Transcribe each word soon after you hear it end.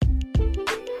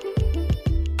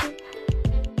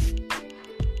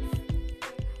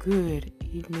Good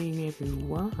evening,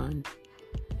 everyone.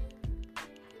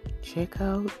 Check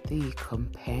out the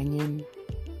companion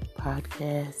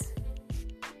podcast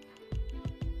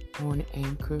on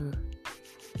Anchor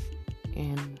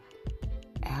and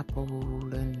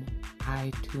Apple and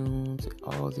iTunes,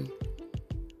 all the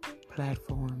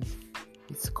platforms.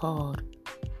 It's called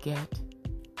Get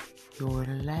Your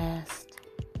Last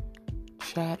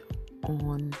Chat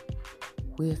On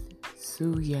with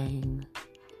Sue Yang.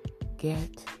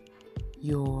 Get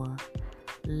Your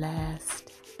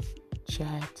Last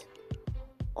Chat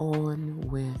On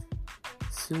with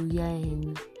Sue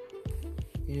Yang.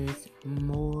 There's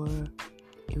more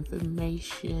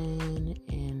information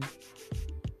and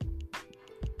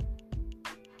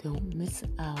don't miss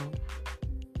out.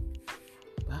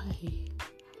 Bye.